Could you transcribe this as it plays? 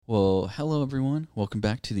Well, hello everyone. Welcome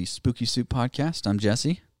back to the Spooky Soup Podcast. I'm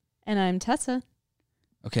Jesse. And I'm Tessa.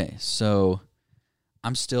 Okay, so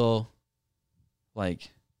I'm still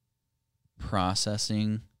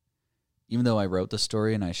processing, even though I wrote the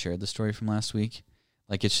story and I shared the story from last week,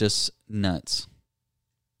 it's just nuts.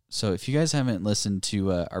 So if you guys haven't listened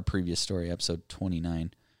to our previous story, episode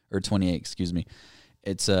 29 or 28, excuse me,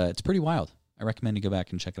 it's pretty wild. I recommend you go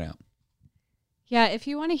back and check it out. Yeah, if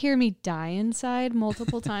you want to hear me die inside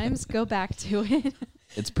multiple times, go back to it.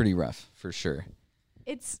 It's pretty rough, for sure.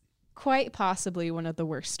 It's quite possibly one of the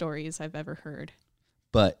worst stories I've ever heard.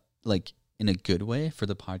 But, in a good way for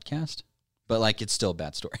the podcast. But, it's still a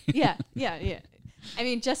bad story. Yeah. I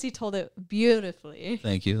mean, Jesse told it beautifully.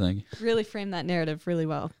 Thank you. Really framed that narrative really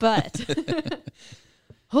well. But,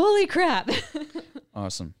 holy crap.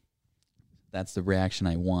 Awesome. That's the reaction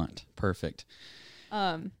I want. Perfect.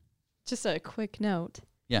 Just a quick note.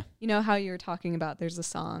 Yeah. You know how you were talking about there's a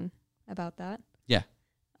song about that? Yeah.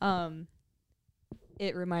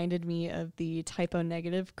 It reminded me of the Typo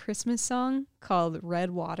Negative Christmas song called Red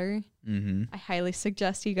Water. Mm-hmm. I highly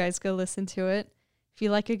suggest you guys go listen to it. If you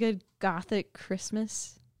like a good gothic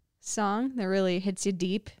Christmas song that really hits you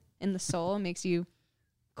deep in the soul and makes you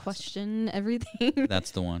question everything.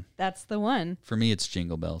 That's the one. That's the one. For me, it's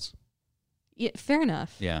Jingle Bells. Yeah, fair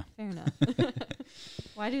enough. Yeah. Fair enough.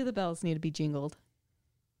 Why do the bells need to be jingled?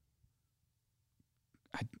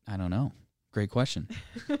 I don't know. Great question.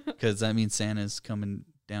 Because that means Santa's coming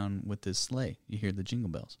down with his sleigh. You hear the jingle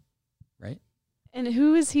bells, right? And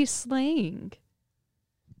who is he slaying?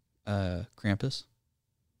 Krampus.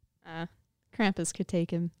 Krampus could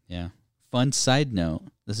take him. Yeah. Fun side note.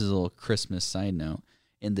 This is a little Christmas side note.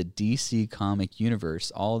 In the DC comic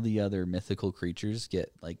universe, all the other mythical creatures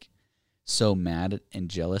get so mad and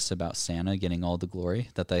jealous about Santa getting all the glory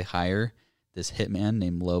that they hire this hitman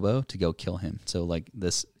named Lobo to go kill him. So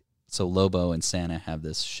Lobo and Santa have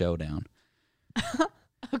this showdown.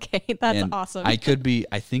 Okay, that's awesome. I'm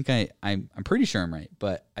pretty sure I'm right,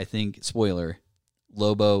 but I think, spoiler,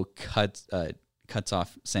 Lobo cuts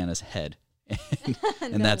off Santa's head.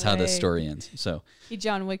 And No that's way. how this story ends. So He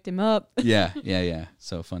John Wicked him up. yeah.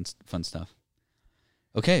 So fun stuff.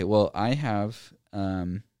 Okay, well, I have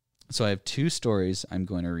I have two stories I'm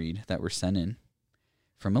going to read that were sent in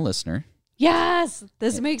from a listener. Yes,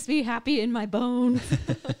 this makes me happy in my bones.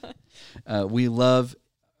 We love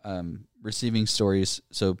receiving stories.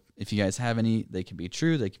 So if you guys have any, they can be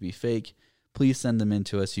true, they can be fake. Please send them in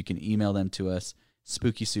to us. You can email them to us,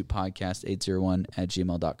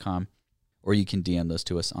 spookysouppodcast801@gmail.com, or you can DM those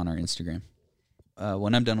to us on our Instagram.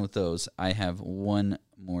 When I'm done with those, I have one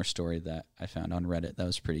more story that I found on Reddit that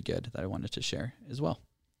was pretty good that I wanted to share as well.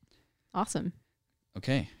 Awesome.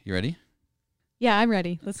 Okay, you ready? Yeah, I'm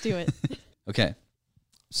ready. Let's do it. Okay.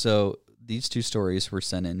 So these two stories were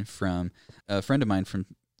sent in from a friend of mine from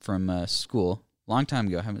school, long time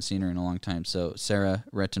ago. I haven't seen her in a long time. So Sarah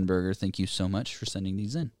Rettenberger, thank you so much for sending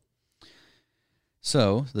these in.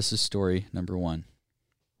 So this is story number 1.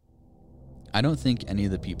 I don't think any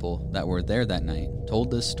of the people that were there that night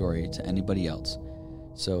told this story to anybody else.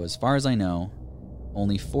 So as far as I know,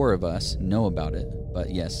 only 4 of us know about it,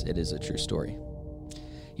 but yes, it is a true story.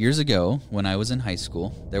 Years ago, when I was in high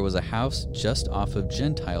school, there was a house just off of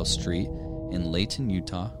Gentile Street in Layton,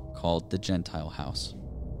 Utah, called the Gentile House.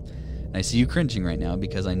 And I see you cringing right now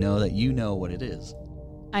because I know that you know what it is.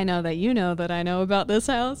 I know that you know that I know about this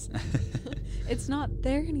house. It's not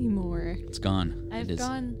there anymore. It's gone. I've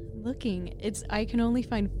gone looking. I can only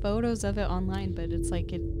find photos of it online, but it's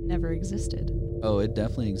like it never existed. Oh, it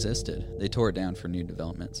definitely existed. They tore it down for new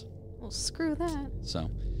developments. Well, screw that.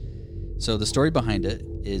 So the story behind it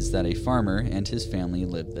is that a farmer and his family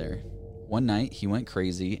lived there. One night, he went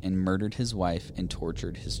crazy and murdered his wife and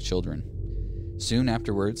tortured his children. Soon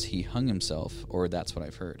afterwards, he hung himself, or that's what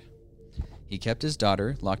I've heard. He kept his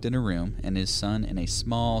daughter locked in a room and his son in a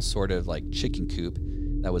small sort of chicken coop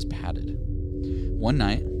that was padded. One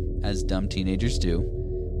night, as dumb teenagers do,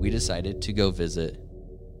 we decided to go visit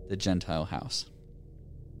the Gentile house.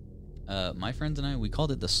 My friends and I, we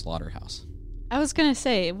called it the slaughterhouse. I was going to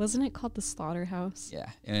say, wasn't it called the Slaughterhouse? Yeah,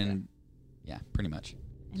 and yeah, pretty much.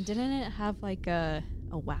 And didn't it have a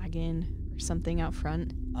wagon or something out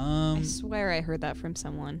front? I swear I heard that from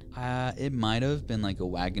someone. It might have been a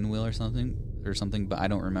wagon wheel or something, but I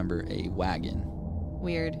don't remember a wagon.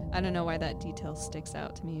 Weird. I don't know why that detail sticks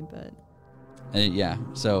out to me, but yeah,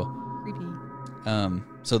 so creepy.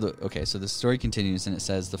 So the story continues and it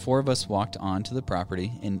says, the 4 of us walked onto the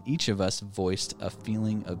property and each of us voiced a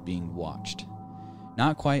feeling of being watched.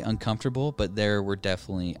 Not quite uncomfortable, but there were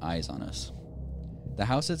definitely eyes on us. The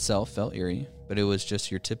house itself felt eerie, but it was just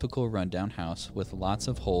your typical rundown house with lots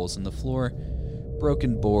of holes in the floor,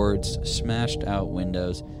 broken boards, smashed out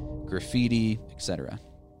windows, graffiti, etc.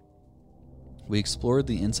 We explored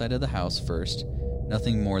the inside of the house first,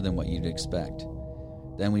 nothing more than what you'd expect.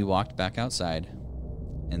 Then we walked back outside,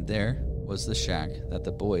 and there was the shack that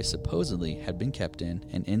the boys supposedly had been kept in,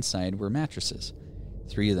 and inside were mattresses,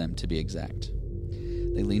 3 of them to be exact.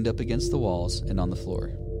 They leaned up against the walls and on the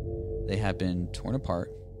floor. They had been torn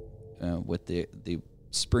apart with the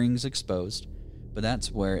springs exposed, but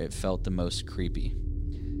that's where it felt the most creepy.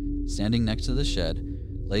 Standing next to the shed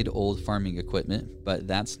laid old farming equipment, but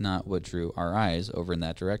that's not what drew our eyes over in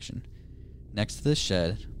that direction. Next to the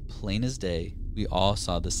shed, plain as day, we all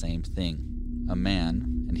saw the same thing. A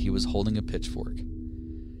man, and he was holding a pitchfork.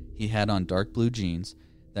 He had on dark blue jeans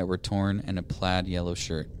that were torn and a plaid yellow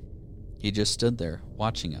shirt. He just stood there,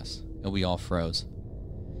 watching us, and we all froze.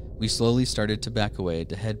 We slowly started to back away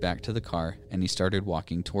to head back to the car, and he started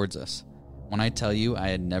walking towards us. When I tell you I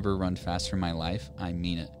had never run faster in my life, I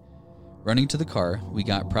mean it. Running to the car, we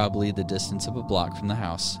got probably the distance of a block from the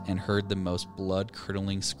house and heard the most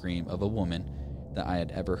blood-curdling scream of a woman that I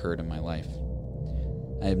had ever heard in my life.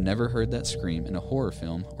 I have never heard that scream in a horror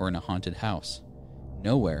film or in a haunted house.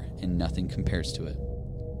 Nowhere, and nothing compares to it.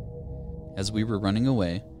 As we were running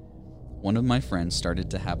away, one of my friends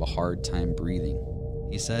started to have a hard time breathing.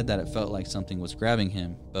 He said that it felt like something was grabbing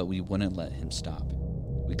him, but we wouldn't let him stop.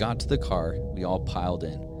 We got to the car, we all piled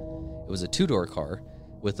in. It was a 2-door car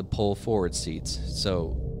with the pull-forward seats,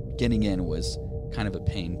 so getting in was kind of a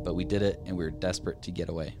pain, but we did it and we were desperate to get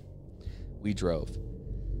away. We drove.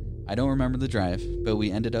 I don't remember the drive, but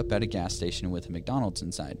we ended up at a gas station with a McDonald's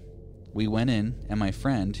inside. We went in, and my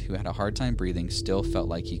friend, who had a hard time breathing, still felt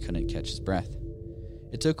like he couldn't catch his breath.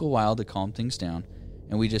 It took a while to calm things down,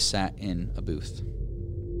 and we just sat in a booth.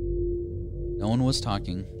 No one was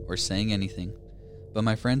talking or saying anything, but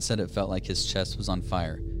my friend said it felt like his chest was on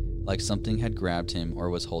fire, like something had grabbed him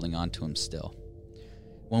or was holding on to him still.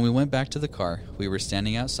 When we went back to the car, we were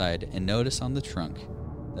standing outside and noticed on the trunk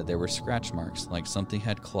that there were scratch marks like something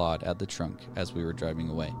had clawed at the trunk as we were driving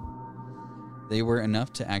away. They were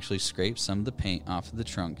enough to actually scrape some of the paint off of the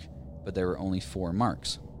trunk, but there were only 4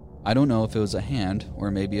 marks. I don't know if it was a hand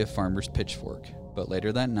or maybe a farmer's pitchfork, but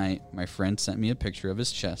later that night, my friend sent me a picture of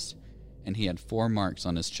his chest, and he had 4 marks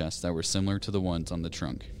on his chest that were similar to the ones on the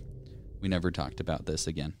trunk. We never talked about this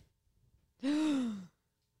again.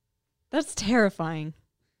 That's terrifying.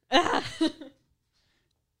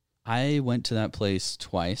 I went to that place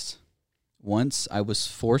twice. Once I was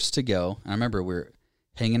forced to go. I remember we were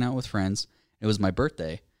hanging out with friends. It was my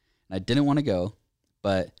birthday, and I didn't want to go,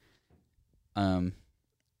 but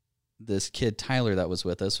this kid, Tyler, that was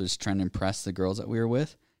with us, was trying to impress the girls that we were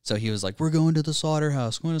with. So he was like, we're going to the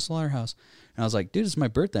slaughterhouse, going to the slaughterhouse. And I was like, dude, it's my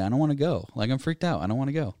birthday. I don't want to go. Like, I'm freaked out. I don't want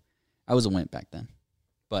to go. I was a wimp back then,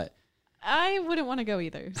 but I wouldn't want to go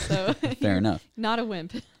either. So fair enough. Not a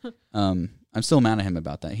wimp. I'm still mad at him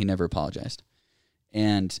about that. He never apologized.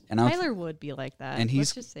 And Tyler would be like that. And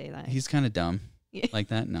let's just say that. He's kind of dumb like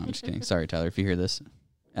that. No, I'm just kidding. Sorry, Tyler, if you hear this.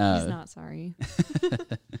 He's not sorry.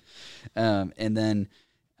 And then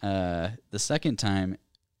the second time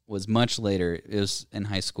was much later. It was in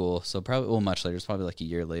high school, so probably much later. It's probably like a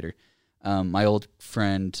year later. My old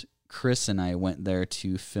friend Chris and I went there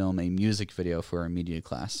to film a music video for our media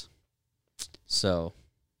class. So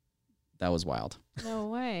that was wild. No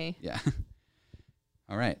way. Yeah.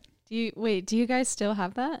 All right. Do you guys still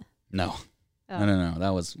have that? No. Oh. No.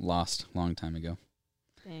 That was lost a long time ago.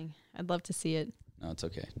 Dang. I'd love to see it. No, it's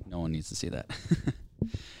okay. No one needs to see that.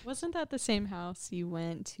 Wasn't that the same house you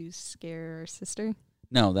went to scare our sister?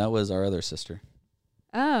 No, that was our other sister.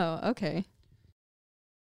 Oh, okay.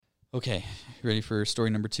 Okay. You ready for story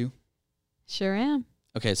number 2? Sure am.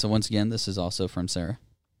 Okay, so once again, this is also from Sarah.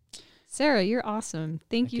 Sarah, you're awesome.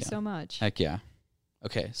 Thank Heck you yeah. so much. Heck yeah.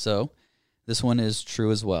 Okay, so this one is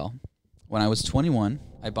true as well. When I was 21,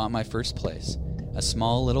 I bought my first place, a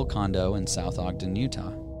small little condo in South Ogden,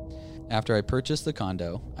 Utah. After I purchased the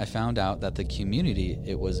condo, I found out that the community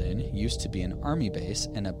it was in used to be an army base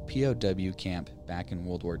and a POW camp back in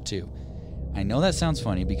World War II. I know that sounds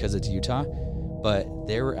funny because it's Utah, but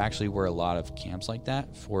there were a lot of camps like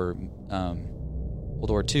that for World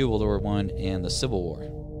War II, World War I, and the Civil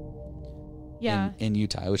War. Yeah. In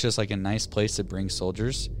Utah. It was just like a nice place to bring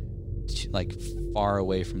soldiers to, like, far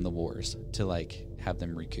away from the wars to like have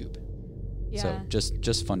them recoup. Yeah. So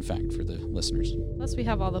just fun fact for the listeners. Plus we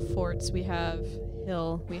have all the forts. We have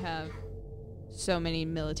Hill. We have so many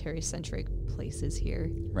military-centric places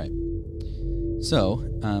here. Right. So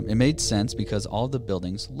it made sense because all the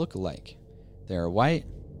buildings look alike. They are white,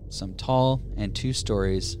 some tall and 2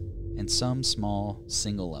 stories, and some small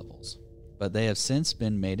single levels, but they have since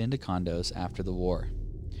been made into condos after the war.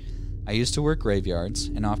 I used to work graveyards,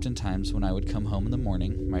 and oftentimes when I would come home in the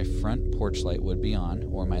morning, my front porch light would be on,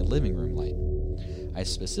 or my living room light. I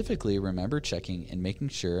specifically remember checking and making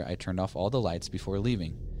sure I turned off all the lights before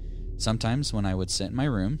leaving. Sometimes when I would sit in my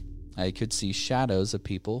room, I could see shadows of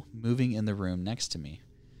people moving in the room next to me.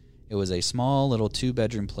 It was a small little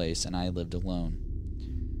 2-bedroom place, and I lived alone.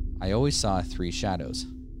 I always saw 3 shadows,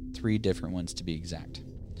 3 different ones to be exact.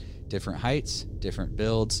 Different heights, different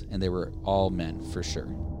builds, and they were all men for sure.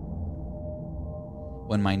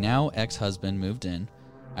 When my now ex-husband moved in,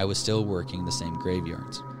 I was still working the same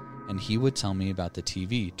graveyards, and he would tell me about the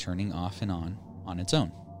TV turning off and on its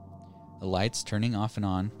own. The lights turning off and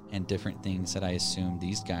on, and different things that I assumed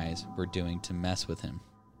these guys were doing to mess with him.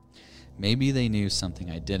 Maybe they knew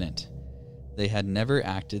something I didn't. They had never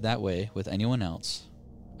acted that way with anyone else.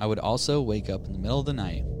 I would also wake up in the middle of the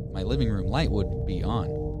night. My living room light would be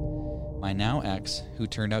on. My now ex, who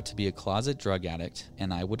turned out to be a closet drug addict,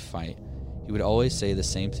 and I would fight. He would always say the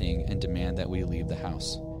same thing and demand that we leave the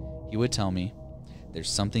house. He would tell me, "There's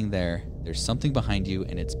something there, there's something behind you,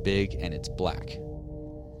 and it's big and it's black."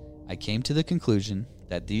 I came to the conclusion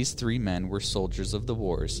that these 3 men were soldiers of the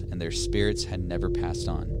wars and their spirits had never passed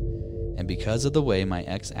on. And because of the way my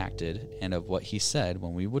ex acted and of what he said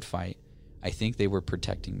when we would fight, I think they were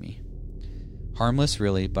protecting me. Harmless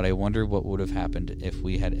really, but I wonder what would have happened if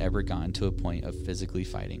we had ever gotten to a point of physically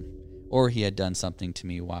fighting, or he had done something to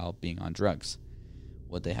me while being on drugs.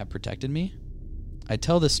 Would they have protected me? I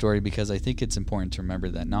tell this story because I think it's important to remember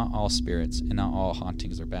that not all spirits and not all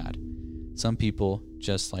hauntings are bad. Some people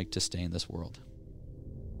just like to stay in this world.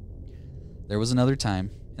 There was another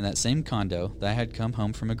time in that same condo that I had come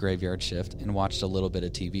home from a graveyard shift and watched a little bit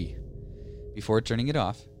of TV. Before turning it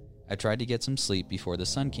off, I tried to get some sleep before the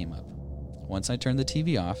sun came up. Once I turned the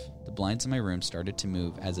TV off, the blinds in my room started to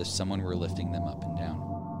move as if someone were lifting them up and down.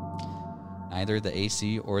 Neither the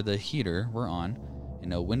AC or the heater were on, and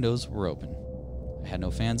no windows were open. I had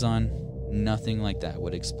no fans on, nothing like that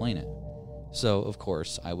would explain it. So, of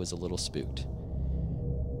course, I was a little spooked.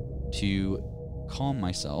 To calm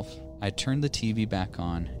myself, I turned the TV back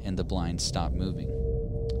on and the blinds stopped moving.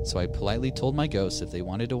 So I politely told my ghosts if they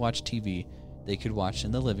wanted to watch TV, they could watch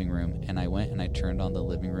in the living room, and I went and I turned on the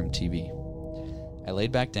living room TV. I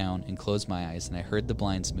laid back down and closed my eyes, and I heard the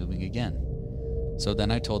blinds moving again. So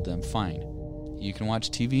then I told them, "Fine, you can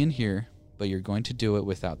watch TV in here, but you're going to do it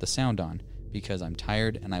without the sound on, because I'm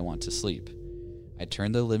tired and I want to sleep." I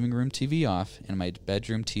turned the living room TV off and my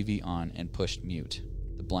bedroom TV on and pushed mute.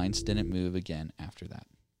 The blinds didn't move again after that.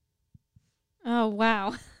 Oh,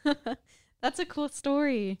 wow. That's a cool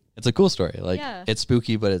story. It's a cool story. Yeah. It's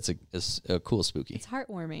spooky, but it's a cool spooky. It's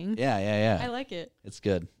heartwarming. Yeah. I like it. It's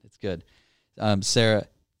good. Sarah,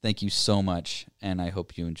 thank you so much, and I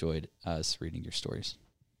hope you enjoyed us reading your stories.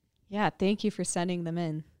 Yeah, thank you for sending them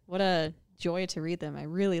in. What a joy to read them. I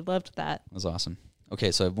really loved that. It was awesome.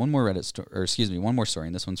 Okay, so I have one more one more story,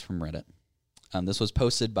 and this one's from Reddit. This was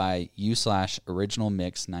posted by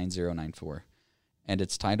u/originalmix9094, and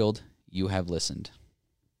it's titled, "You Have Listened."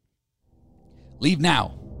 "Leave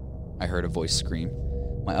now!" I heard a voice scream.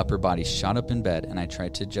 My upper body shot up in bed, and I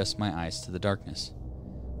tried to adjust my eyes to the darkness.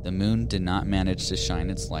 The moon did not manage to shine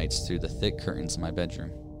its lights through the thick curtains in my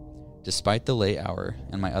bedroom. Despite the late hour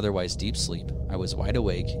and my otherwise deep sleep, I was wide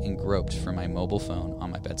awake and groped for my mobile phone on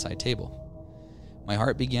my bedside table. My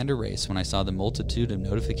heart began to race when I saw the multitude of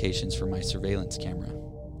notifications from my surveillance camera.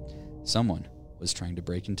 Someone was trying to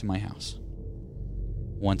break into my house.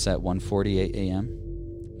 Once at 1:48 a.m.,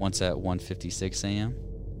 once at 1:56 a.m.,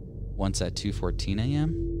 once at 2:14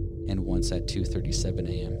 a.m., and once at 2:37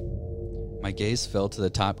 a.m. My gaze fell to the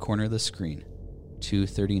top corner of the screen,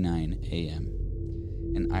 2:39 a.m.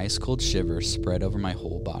 An ice-cold shiver spread over my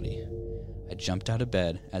whole body. I jumped out of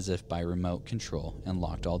bed as if by remote control and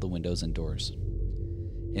locked all the windows and doors.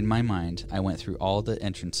 In my mind, I went through all the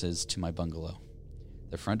entrances to my bungalow.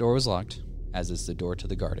 The front door was locked, as is the door to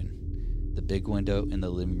the garden. The big window in the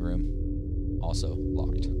living room also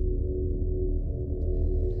locked.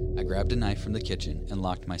 I grabbed a knife from the kitchen and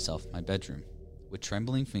locked myself in my bedroom. With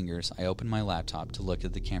trembling fingers, I opened my laptop to look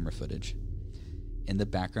at the camera footage. In the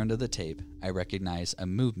background of the tape, I recognized a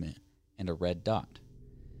movement and a red dot.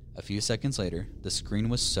 A few seconds later, the screen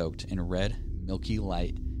was soaked in red, milky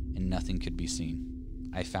light, and nothing could be seen.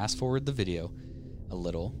 I fast-forward the video a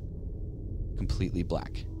little, completely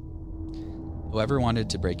black. Whoever wanted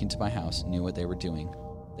to break into my house knew what they were doing.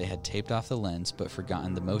 They had taped off the lens but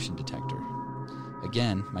forgotten the motion detector.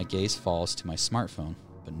 Again, my gaze falls to my smartphone,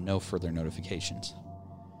 but no further notifications.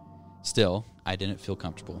 Still, I didn't feel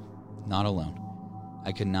comfortable. Not alone.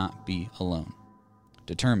 I could not be alone.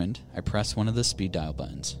 Determined, I pressed one of the speed dial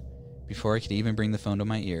buttons. Before I could even bring the phone to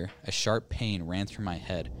my ear, a sharp pain ran through my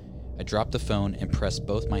head. I dropped the phone and pressed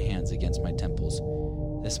both my hands against my temples.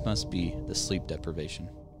 This must be the sleep deprivation.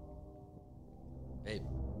 Babe,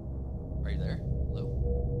 are you there?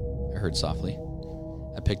 Hello? I heard softly.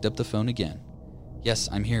 I picked up the phone again. Yes,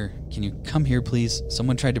 I'm here. Can you come here, please?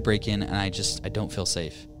 Someone tried to break in, and I don't feel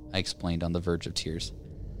safe, I explained on the verge of tears.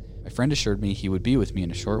 My friend assured me he would be with me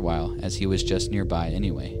in a short while, as he was just nearby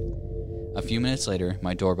anyway. A few minutes later,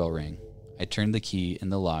 my doorbell rang. I turned the key in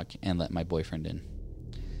the lock and let my boyfriend in.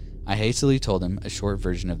 I hastily told him a short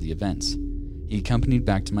version of the events. He accompanied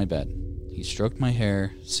back to my bed. He stroked my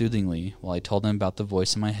hair soothingly while I told him about the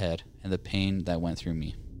voice in my head and the pain that went through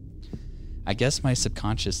me. I guess my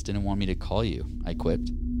subconscious didn't want me to call you, I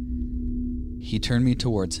quipped. He turned me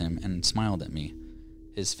towards him and smiled at me.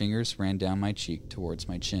 His fingers ran down my cheek towards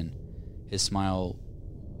my chin. His smile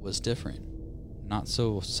was different, not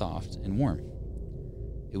so soft and warm.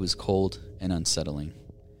 It was cold and unsettling.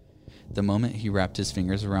 The moment he wrapped his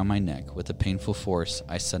fingers around my neck with a painful force,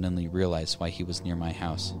 I suddenly realized why he was near my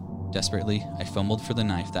house. Desperately, I fumbled for the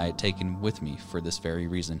knife that I had taken with me for this very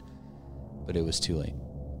reason, but it was too late.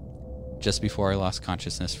 Just before I lost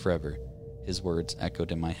consciousness forever, his words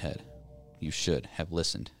echoed in my head. You should have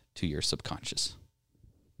listened to your subconscious.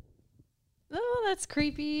 Oh, that's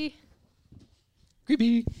creepy.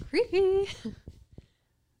 Creepy. Creepy.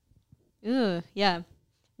 Ugh, yeah.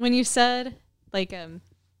 When you said, when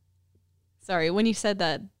you said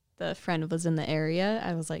that the friend was in the area,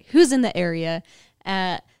 I was like, who's in the area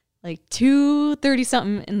at 2:30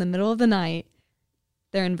 something in the middle of the night?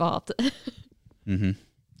 They're involved. Mm-hmm.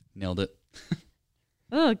 Nailed it.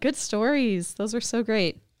 Oh, good stories. Those were so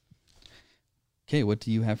great. Okay, what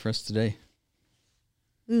do you have for us today?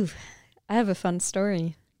 Ooh, I have a fun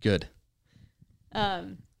story. Good.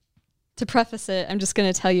 To preface it, I'm just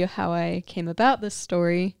going to tell you how I came about this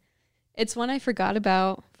story. It's one I forgot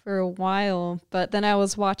about for a while, but then I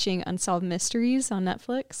was watching Unsolved Mysteries on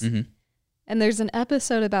Netflix. Mm-hmm. And there's an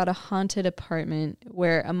episode about a haunted apartment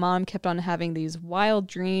where a mom kept on having these wild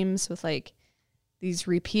dreams with these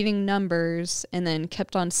repeating numbers, and then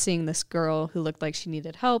kept on seeing this girl who looked like she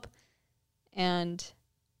needed help. And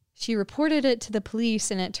she reported it to the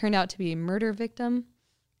police, and it turned out to be a murder victim.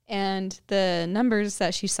 And the numbers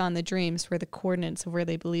that she saw in the dreams were the coordinates of where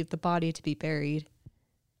they believed the body to be buried.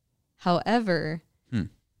 However,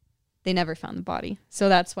 they never found the body. So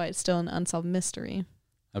that's why it's still an unsolved mystery.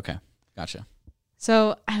 Okay, gotcha.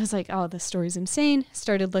 So I was like, oh, this story's insane.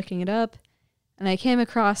 Started looking it up. And I came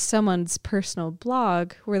across someone's personal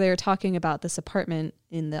blog where they were talking about this apartment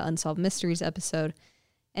in the Unsolved Mysteries episode.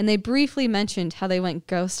 And they briefly mentioned how they went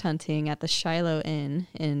ghost hunting at the Shiloh Inn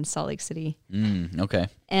in Salt Lake City. Okay.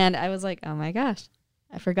 And I was like, oh my gosh,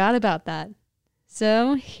 I forgot about that.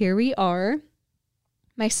 So here we are.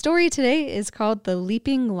 My story today is called The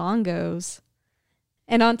Leaping Longos.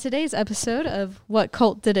 And on today's episode of What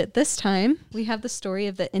Cult Did It This Time, we have the story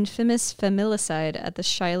of the infamous familicide at the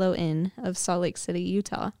Shiloh Inn of Salt Lake City,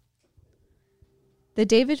 Utah. The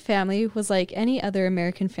David family was like any other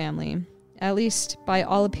American family. At least, by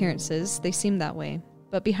all appearances, they seemed that way.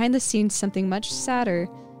 But behind the scenes, something much sadder,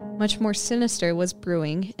 much more sinister was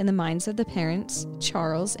brewing in the minds of the parents,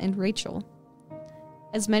 Charles and Rachel.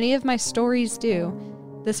 As many of my stories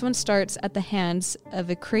do, this one starts at the hands of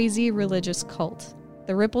a crazy religious cult,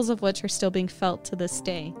 the ripples of which are still being felt to this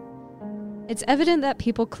day. It's evident that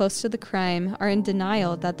people close to the crime are in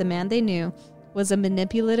denial that the man they knew was a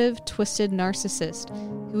manipulative, twisted narcissist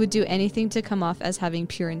who would do anything to come off as having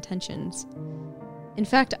pure intentions. In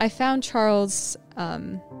fact, I found Charles,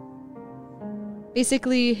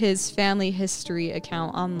 basically his family history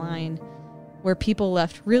account online, where people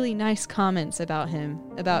left really nice comments about him,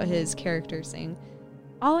 about his character, saying,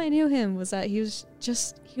 all I knew him was that he was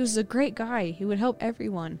a great guy. He would help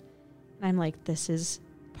everyone. And I'm like, this is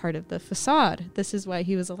part of the facade. This is why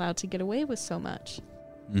he was allowed to get away with so much.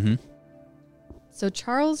 Mm-hmm. So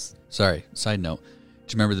Charles... Sorry, side note.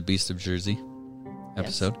 Do you remember the Beast of Jersey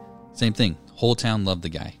episode? Yes. Same thing. Whole town loved the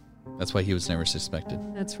guy. That's why he was never suspected.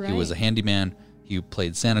 That's right. He was a handyman. He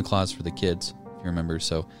played Santa Claus for the kids, if you remember.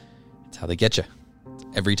 So it's how they get you.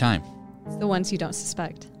 Every time. It's the ones you don't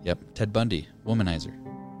suspect. Yep. Ted Bundy, womanizer.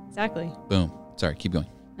 Exactly. Boom. Sorry, keep going.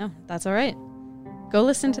 No, that's all right. Go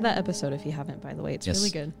listen to that episode if you haven't, by the way. It's really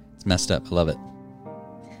good. It's messed up. I love it.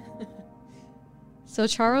 So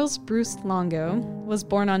Charles Bruce Longo was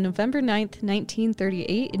born on November 9th,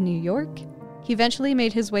 1938 in New York. He eventually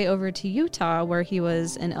made his way over to Utah, where he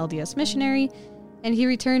was an LDS missionary, and he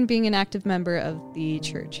returned being an active member of the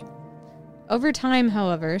church. Over time,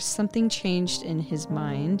 however, something changed in his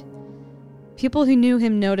mind. People who knew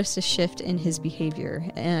him noticed a shift in his behavior,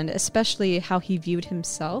 and especially how he viewed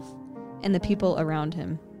himself and the people around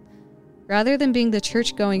him. Rather than being the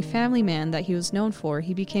church-going family man that he was known for,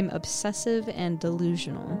 he became obsessive and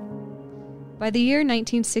delusional. By the year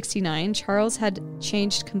 1969, Charles had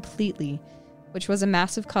changed completely, which was a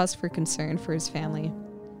massive cause for concern for his family.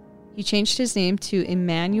 He changed his name to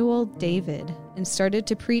Emmanuel David and started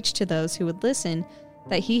to preach to those who would listen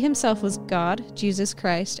that he himself was God, Jesus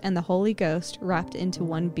Christ, and the Holy Ghost wrapped into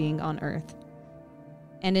one being on earth.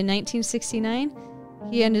 And in 1969,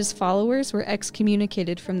 he and his followers were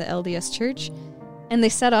excommunicated from the LDS Church, and they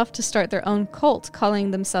set off to start their own cult, calling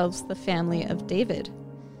themselves the Family of David.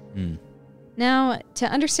 Now, to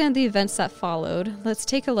understand the events that followed, let's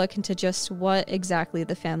take a look into just what exactly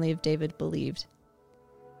the Family of David believed.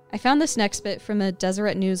 I found this next bit from a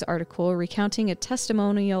Deseret News article recounting a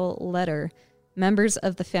testimonial letter members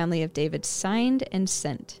of the Family of David signed and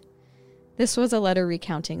sent. This was a letter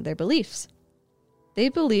recounting their beliefs. They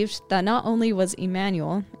believed that not only was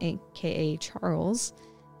Emmanuel, aka Charles,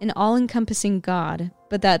 an all-encompassing God,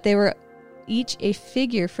 but that they were each a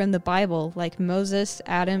figure from the Bible like Moses,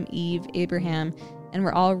 Adam, Eve, Abraham, and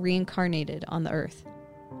were all reincarnated on the earth.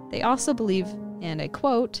 They also believe, and I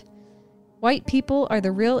quote, "White people are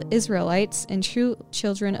the real Israelites and true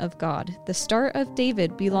children of God. The Star of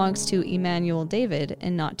David belongs to Emmanuel David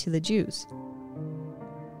and not to the Jews."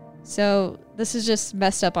 So this is just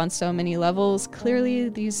messed up on so many levels. Clearly,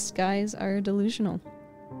 these guys are delusional.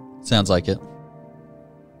 Sounds like it.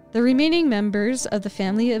 The remaining members of the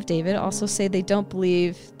Family of David also say they don't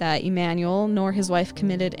believe that Emmanuel nor his wife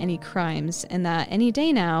committed any crimes, and that any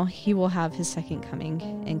day now he will have his second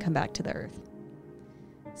coming and come back to the earth.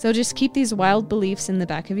 So just keep these wild beliefs in the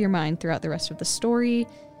back of your mind throughout the rest of the story.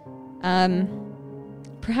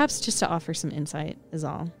 Perhaps just to offer some insight is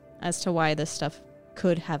all, as to why this stuff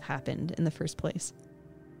could have happened in the first place.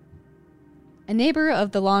 A neighbor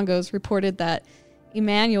of the Longos reported that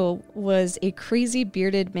Emmanuel was a crazy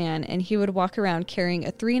bearded man, and he would walk around carrying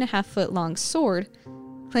a 3.5-foot long sword,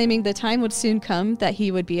 claiming the time would soon come that he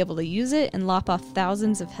would be able to use it and lop off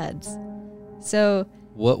thousands of heads. So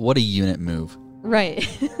what a unit move. Right.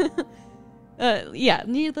 Yeah,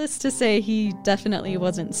 needless to say, he definitely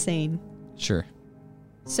wasn't sane. Sure.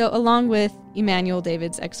 So along with Emmanuel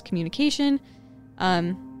David's excommunication,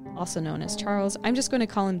 also known as Charles, I'm just going to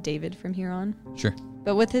call him David from here on. Sure.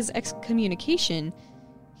 But with his excommunication,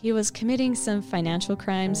 he was committing some financial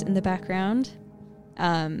crimes in the background,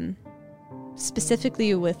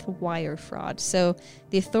 specifically with wire fraud. So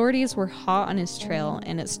the authorities were hot on his trail,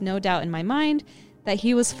 and it's no doubt in my mind that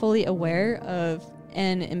he was fully aware of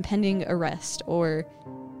an impending arrest or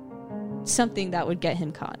something that would get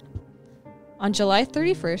him caught. On July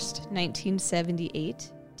 31st,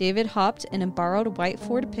 1978, David hopped in a borrowed white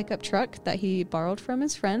Ford pickup truck that he borrowed from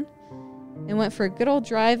his friend and went for a good old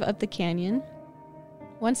drive up the canyon.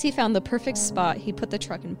 Once he found the perfect spot, he put the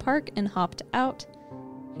truck in park and hopped out.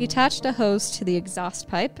 He attached a hose to the exhaust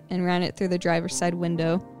pipe and ran it through the driver's side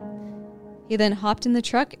window. He then hopped in the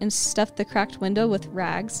truck and stuffed the cracked window with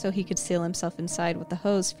rags so he could seal himself inside with the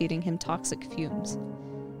hose feeding him toxic fumes.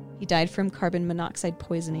 He died from carbon monoxide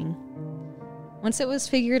poisoning. Once it was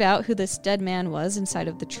figured out who this dead man was inside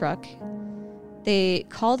of the truck, they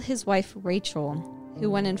called his wife Rachel, who,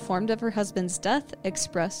 when informed of her husband's death,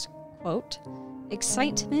 expressed, quote,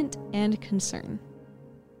 excitement and concern.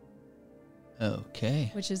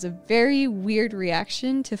 Okay. Which is a very weird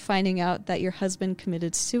reaction to finding out that your husband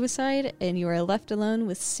committed suicide and you are left alone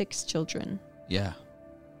with 6 children. Yeah.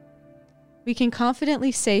 We can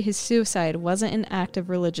confidently say his suicide wasn't an act of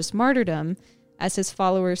religious martyrdom, as his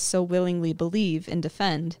followers so willingly believe and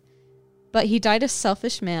defend, but he died a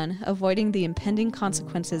selfish man, avoiding the impending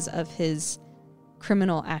consequences of his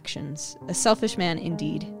criminal actions. A selfish man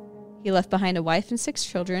indeed. He left behind a wife and 6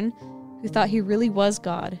 children who thought he really was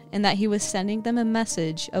God and that he was sending them a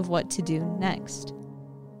message of what to do next.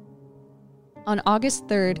 On August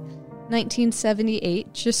 3rd,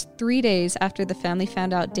 1978, just 3 days after the family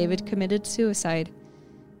found out David committed suicide,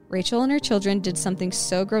 Rachel and her children did something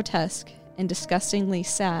so grotesque and disgustingly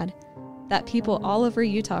sad that people all over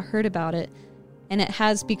Utah heard about it, and it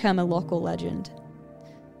has become a local legend.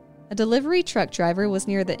 A delivery truck driver was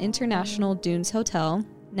near the International Dunes Hotel,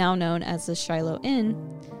 now known as the Shiloh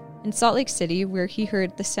Inn, in Salt Lake City, where he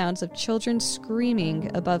heard the sounds of children screaming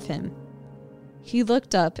above him. He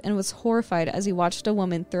looked up and was horrified as he watched a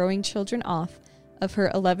woman throwing children off of her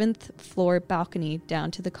 11th floor balcony down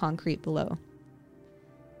to the concrete below.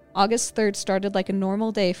 August 3rd started like a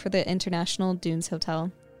normal day for the International Dunes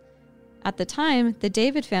Hotel. At the time, the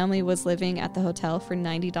David family was living at the hotel for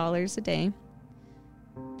 $90 a day.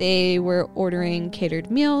 They were ordering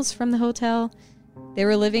catered meals from the hotel. They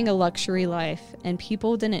were living a luxury life, and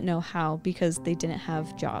people didn't know how because they didn't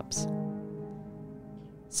have jobs.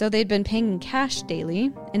 So they'd been paying in cash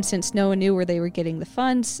daily, and since no one knew where they were getting the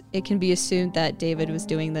funds, it can be assumed that David was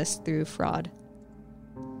doing this through fraud.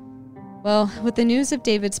 Well, with the news of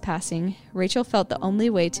David's passing, Rachel felt the only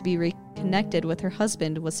way to be reconnected with her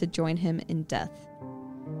husband was to join him in death.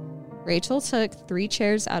 Rachel took 3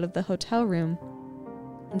 chairs out of the hotel room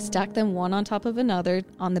and stacked them one on top of another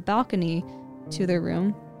on the balcony to their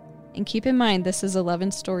room. And keep in mind, this is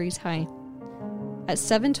 11 stories high. At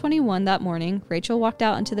 7:21 that morning, Rachel walked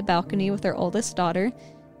out onto the balcony with her oldest daughter,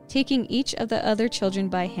 taking each of the other children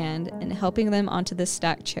by hand and helping them onto the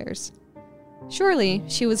stacked chairs. Surely,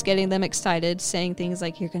 she was getting them excited, saying things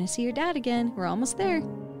like, "You're going to see your dad again. We're almost there."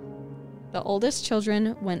 The oldest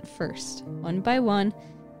children went first. One by one,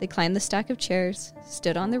 they climbed the stack of chairs,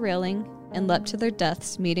 stood on the railing, and leapt to their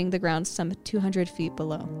deaths, meeting the ground some 200 feet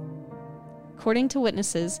below. According to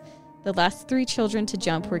witnesses, the last 3 children to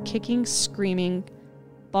jump were kicking, screaming,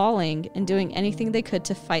 bawling, and doing anything they could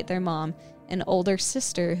to fight their mom, an older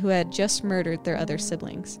sister who had just murdered their other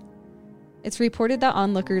siblings. It's reported that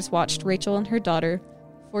onlookers watched Rachel and her daughter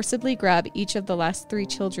forcibly grab each of the last 3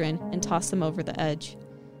 children and toss them over the edge.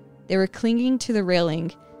 They were clinging to the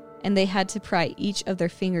railing, and they had to pry each of their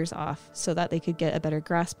fingers off so that they could get a better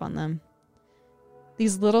grasp on them.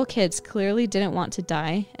 These little kids clearly didn't want to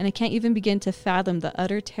die, and I can't even begin to fathom the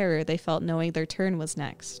utter terror they felt knowing their turn was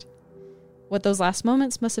next. What those last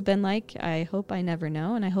moments must have been like, I hope I never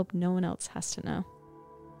know, and I hope no one else has to know.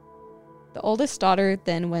 The oldest daughter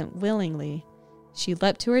then went willingly. She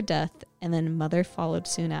leapt to her death, and then mother followed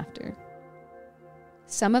soon after.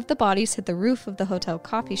 Some of the bodies hit the roof of the hotel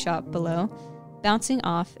coffee shop below, bouncing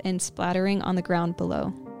off and splattering on the ground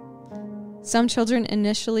below. Some children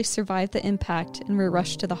initially survived the impact and were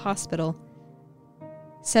rushed to the hospital.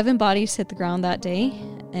 7 bodies hit the ground that day,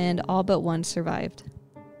 and all but 1 survived.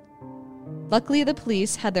 Luckily, the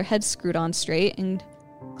police had their heads screwed on straight and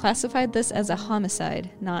classified this as a homicide,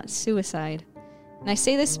 not suicide. And I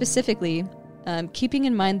say this specifically, keeping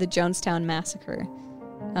in mind the Jonestown Massacre,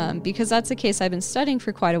 because that's a case I've been studying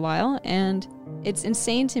for quite a while, and it's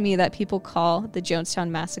insane to me that people call the Jonestown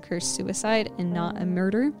Massacre suicide and not a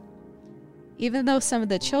murder. Even though some of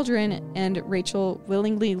the children and Rachel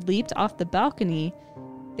willingly leaped off the balcony,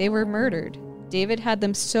 they were murdered. David had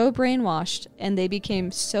them so brainwashed, and they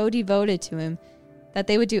became so devoted to him that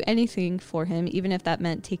they would do anything for him, even if that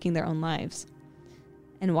meant taking their own lives.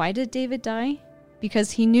 And why did David die?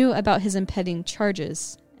 Because he knew about his impending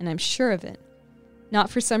charges, and I'm sure of it. Not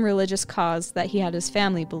for some religious cause that he had his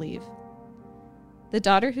family believe. The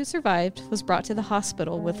daughter who survived was brought to the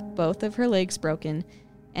hospital with both of her legs broken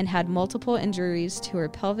and had multiple injuries to her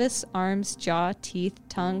pelvis, arms, jaw, teeth,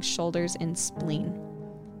 tongue, shoulders, and spleen.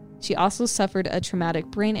 She also suffered a traumatic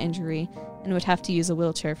brain injury and would have to use a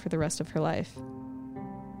wheelchair for the rest of her life.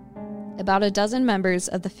 About a dozen members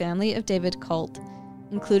of the Family of David cult,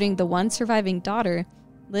 including the one surviving daughter,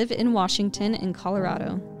 live in Washington and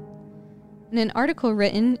Colorado. In an article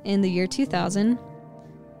written in the year 2000,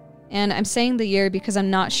 and I'm saying the year because I'm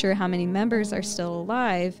not sure how many members are still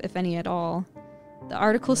alive, if any at all, the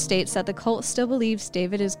article states that the cult still believes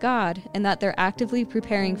David is God and that they're actively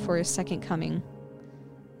preparing for his second coming.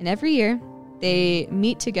 And every year, they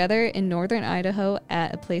meet together in northern Idaho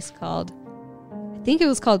at a place called, I think it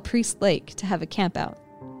was called Priest Lake, to have a camp out.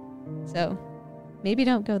 So, maybe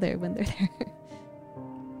don't go there when they're there.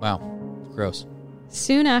 Wow. Gross.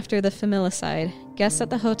 Soon after the familicide, guests at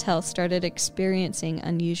the hotel started experiencing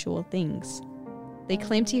unusual things. They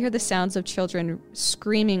claimed to hear the sounds of children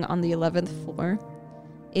screaming on the 11th floor,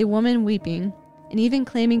 a woman weeping, and even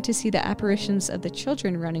claiming to see the apparitions of the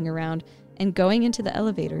children running around and going into the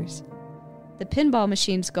elevators. The pinball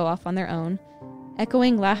machines go off on their own.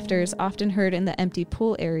 Echoing laughter is often heard in the empty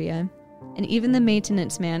pool area, and even the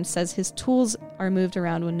maintenance man says his tools are moved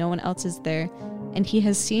around when no one else is there, and he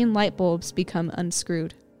has seen light bulbs become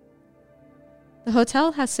unscrewed. The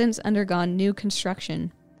hotel has since undergone new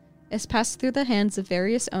construction. It's passed through the hands of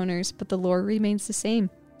various owners, but the lore remains the same.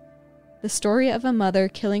 The story of a mother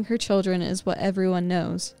killing her children is what everyone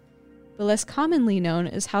knows, but less commonly known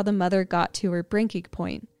is how the mother got to her breaking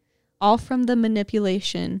point, all from the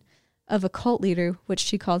manipulation of a cult leader, which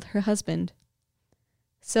she called her husband.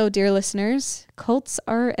 So, dear listeners, cults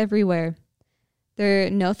are everywhere.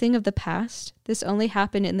 They're no thing of the past. This only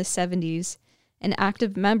happened in the 70s, and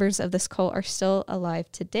active members of this cult are still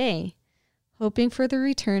alive today, hoping for the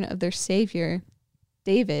return of their savior,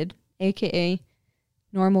 David, aka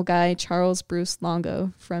normal guy Charles Bruce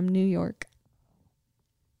Longo from New York.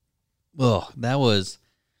 Oh, that was...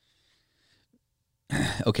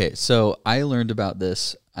 Okay, so I learned about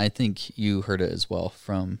this. I think you heard it as well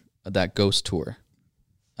from that ghost tour.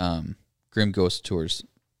 Grim Ghost Tours.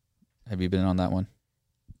 Have you been on that one?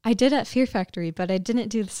 I did at Fear Factory, but I didn't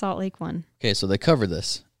do the Salt Lake one. Okay, so they cover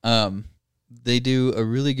this. They do a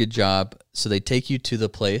really good job. So they take you to the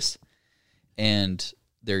place, and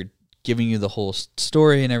they're giving you the whole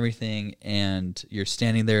story and everything, and you're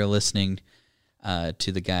standing there listening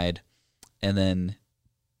to the guide, and then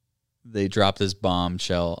they drop this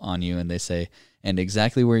bombshell on you, and they say, and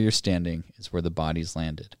exactly where you're standing is where the bodies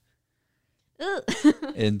landed.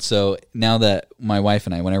 And so now that my wife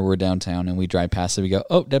and I, whenever we're downtown and we drive past it, we go,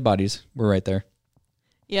 oh, dead bodies. We're right there.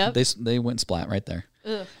 Yep. They went splat right there.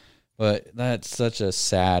 Ugh. But that's such a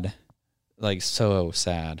sad, like so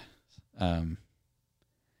sad.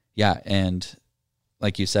 Yeah. And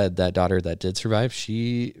like you said, that daughter that did survive,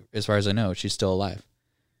 she, as far as I know, she's still alive.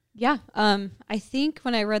 Yeah. I think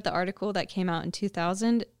when I read the article that came out in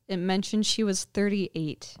 2000, it mentioned she was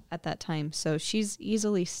 38 at that time. So she's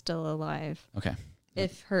easily still alive. Okay.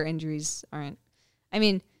 If her injuries aren't, I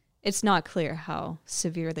mean, it's not clear how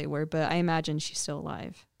severe they were, but I imagine she's still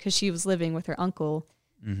alive because she was living with her uncle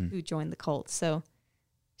who joined the cult. So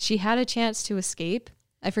she had a chance to escape.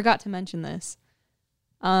 I forgot to mention this.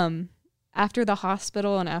 After the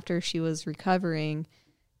hospital and after she was recovering,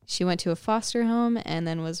 she went to a foster home and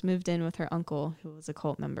then was moved in with her uncle, who was a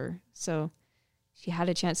cult member. So she had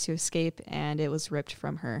a chance to escape, and it was ripped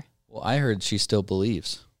from her. Well, I heard she still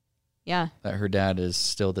believes. Yeah. That her dad is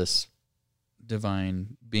still this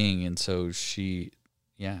divine being, and so she's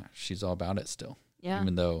all about it still. Yeah.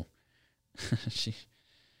 Even though she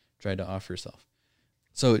tried to off herself.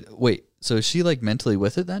 So, wait, so is she like mentally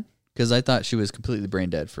with it then? Because I thought she was completely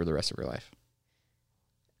brain dead for the rest of her life.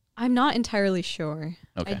 I'm not entirely sure.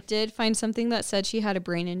 Okay. I did find something that said she had a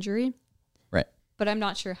brain injury. Right. But I'm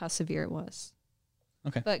not sure how severe it was.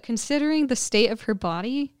 Okay. But considering the state of her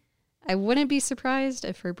body, I wouldn't be surprised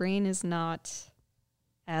if her brain is not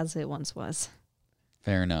as it once was.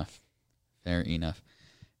 Fair enough. Fair enough.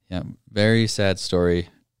 Yeah, very sad story.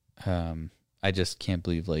 I just can't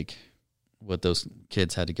believe like what those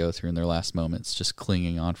kids had to go through in their last moments, just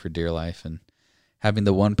clinging on for dear life and having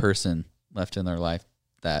the one person left in their life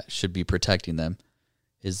that should be protecting them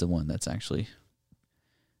is the one that's actually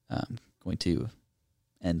going to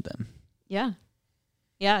end them. Yeah.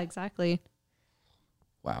 Yeah, exactly.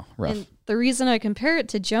 Wow, rough. And the reason I compare it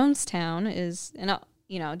to Jonestown is, and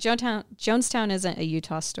Jonestown isn't a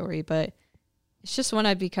Utah story, but it's just one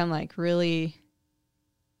I've become like really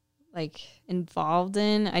like involved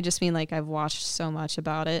in. I just mean like I've watched so much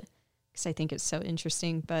about it because I think it's so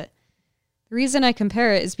interesting. But the reason I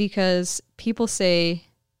compare it is because people say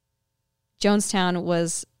Jonestown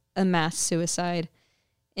was a mass suicide.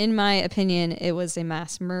 In my opinion, it was a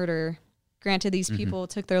mass murder. Granted, these people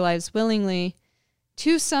took their lives willingly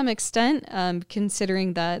to some extent,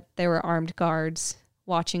 considering that there were armed guards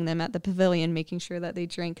watching them at the pavilion, making sure that they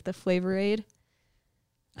drank the Flavor Aid.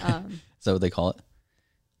 Is that what they call it?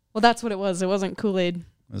 Well, that's what it was. It wasn't Kool-Aid.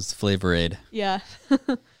 It was Flavor Aid. Yeah.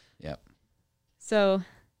 Yep. So,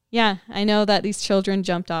 yeah, I know that these children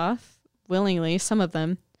jumped off willingly, some of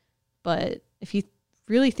them. But if you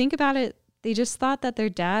really think about it, they just thought that their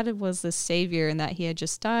dad was the savior and that he had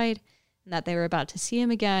just died and that they were about to see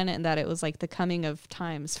him again and that it was like the coming of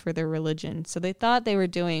times for their religion. So they thought they were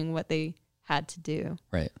doing what they had to do.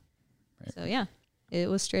 Right. So, yeah, it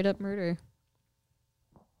was straight up murder.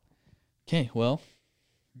 Okay, well,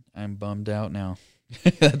 I'm bummed out now.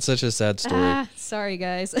 That's such a sad story. Sorry,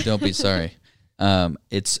 guys. Don't be sorry.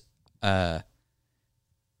 It's not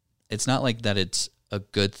like that it's a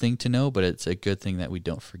good thing to know, but it's a good thing that we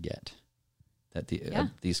don't forget that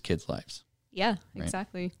these kids' lives. Yeah, right?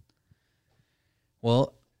 Exactly.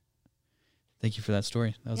 Well, thank you for that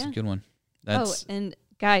story. That was a good one. And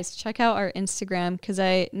guys, check out our Instagram because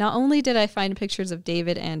not only did I find pictures of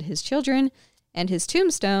David and his children and his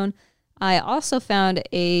tombstone, I also found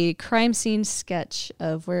a crime scene sketch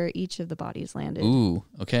of where each of the bodies landed. Ooh,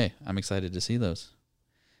 okay. I'm excited to see those.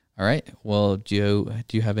 All right. Well, do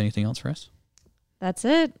you have anything else for us? That's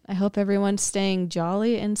it. I hope everyone's staying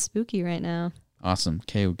jolly and spooky right now. Awesome.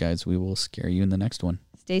 Okay, guys, we will scare you in the next one.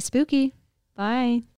 Stay spooky. Bye.